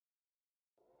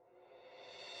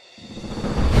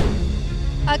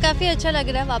काफ़ी अच्छा लग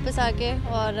रहा है वापस आके।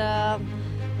 और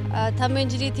थंब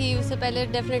इंजरी थी, उससे पहले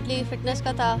डेफिनेटली फ़िटनेस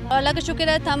का था। और अल्लाह का शुक्र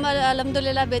है, थंब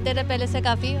अल्हम्दुलिल्लाह बेहतर है पहले से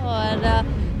काफ़ी। और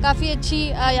काफ़ी अच्छी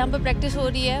यहाँ पर प्रैक्टिस हो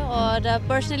रही है। और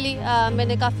पर्सनली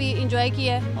मैंने काफ़ी इंजॉय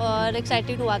किया है और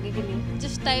एक्साइटेड हूँ आगे के लिए।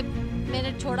 जिस टाइम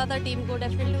मैंने छोड़ा था टीम को,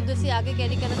 डेफिनेटली उधर से आगे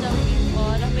कैरी करना चाहूँगी।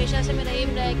 और हमेशा से मेरा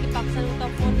एम रहा है कि पाकिस्तान को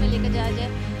टॉप 4 में लेकर जाया जाए,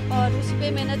 और उस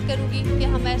पर मेहनत करूँगी कि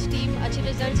हम एज टीम अच्छे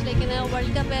रिजल्ट्स लेके आए।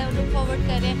 वर्ल्ड कप है, लुक फॉरवर्ड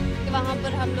करें कि वहाँ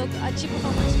पर हम लोग अच्छी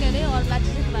परफॉर्मेंस करें और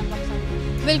मैचेस जितवाएं पाकिस्तान को।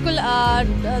 बिल्कुल,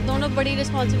 दोनों बड़ी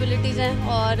रिस्पॉन्सिबिलिटीज़ हैं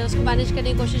और उसको मैनेज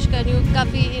करने की कोशिश कर रही हूँ।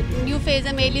 काफ़ी न्यू फेज़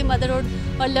है मेरे लिए मदरहुड,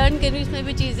 और लर्न कर रही हूँ इसमें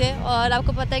भी चीज़ें। और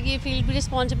आपको पता है कि ये फील्ड भी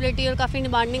रिस्पॉन्सिबिलिटी और काफ़ी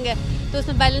डिमांडिंग है, तो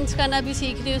उसमें बैलेंस करना भी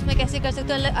सीख रही हूँ। उसमें कैसे कर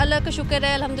सकते हो, अल्लाह का शुक्र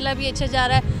है अल्हम्दुलिल्लाह भी अच्छा जा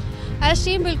रहा है। एज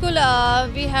टीम बिल्कुल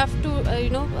we have to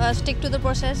stick to the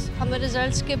process. हमें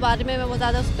रिजल्ट्स के बारे में मैं बहुत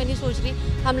ज़्यादा उस पर नहीं सोच रही।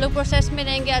 हम लोग प्रोसेस में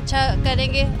रहेंगे, अच्छा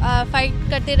करेंगे, फाइट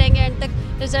करते रहेंगे एंड तक।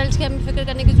 रिजल्ट्स की हमें फिक्र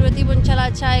करने की ज़रूरत है, वो इंशाल्लाह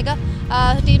अच्छा आएगा।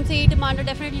 टीम से ही डिमांड है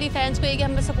डेफिनेटली फैंस को, कि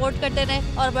हमें सपोर्ट करते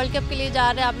रहें, और वर्ल्ड कप के लिए जा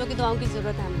रहे हैं, आप लोगों की दुआओं की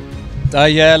ज़रूरत है हमें।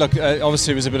 Yeah, look,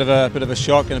 obviously it was a bit of a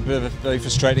shock and a bit of very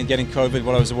frustrating getting COVID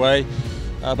while I was away.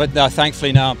 But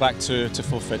thankfully now I'm back to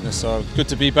full fitness, so good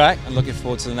to be back and looking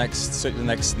forward to the next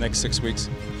 6 weeks.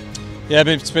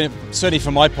 Yeah, it's been certainly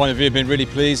from my point of view, I've been really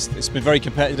pleased. It's been very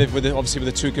competitive obviously with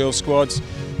the 2 girls squads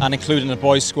and including the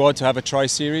boys squad to have a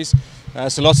tri-series.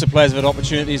 So lots of players have had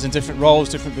opportunities in different roles,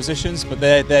 different positions, but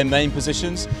they're their main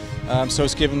positions. So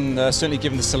it's certainly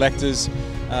given the selectors,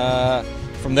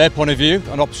 from their point of view,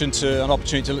 an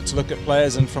opportunity to look at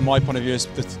players, and from my point of view,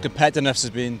 the competitiveness has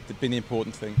been the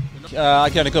important thing.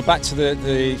 Again, I go back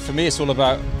to for me, it's all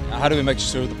about how do we make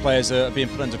sure the players are being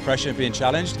put under pressure and being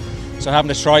challenged. So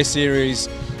having a tri-series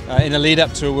in a lead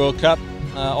up to a World Cup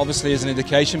obviously is an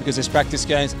indication, because there's practice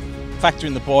games,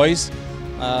 factoring the boys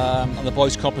and the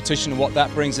boys' competition and what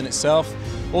that brings in itself.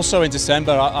 Also in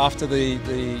December, after the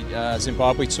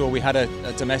Zimbabwe tour, we had a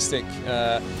domestic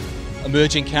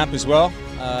emerging camp as well,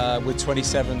 with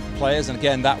 27 players, and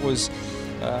again that was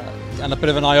and a bit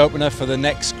of an eye-opener for the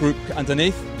next group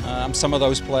underneath. Some of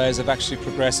those players have actually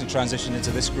progressed and transitioned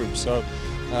into this group, so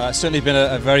it's certainly been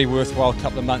a very worthwhile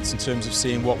couple of months in terms of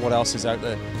seeing what else is out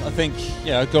there. I think,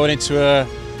 you know, going into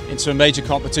a major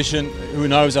competition, who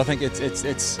knows? I think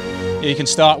it's you can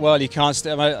start well, you can't.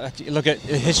 Look at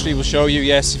history will show you.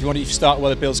 Yes, if you start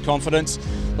well, it builds confidence.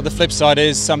 But the flip side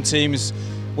is some teams,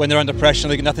 when they're under pressure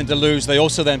and they've got nothing to lose, they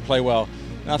also then play well.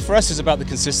 Now for us, it's about the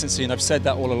consistency, and I've said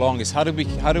that all along, is how do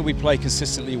we play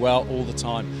consistently well all the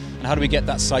time, and how do we get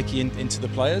that psyche into the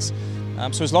players?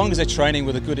 So as long as they're training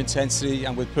with a good intensity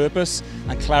and with purpose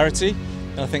and clarity,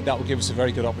 then I think that will give us a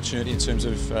very good opportunity in terms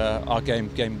of our game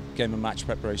and match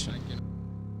preparation.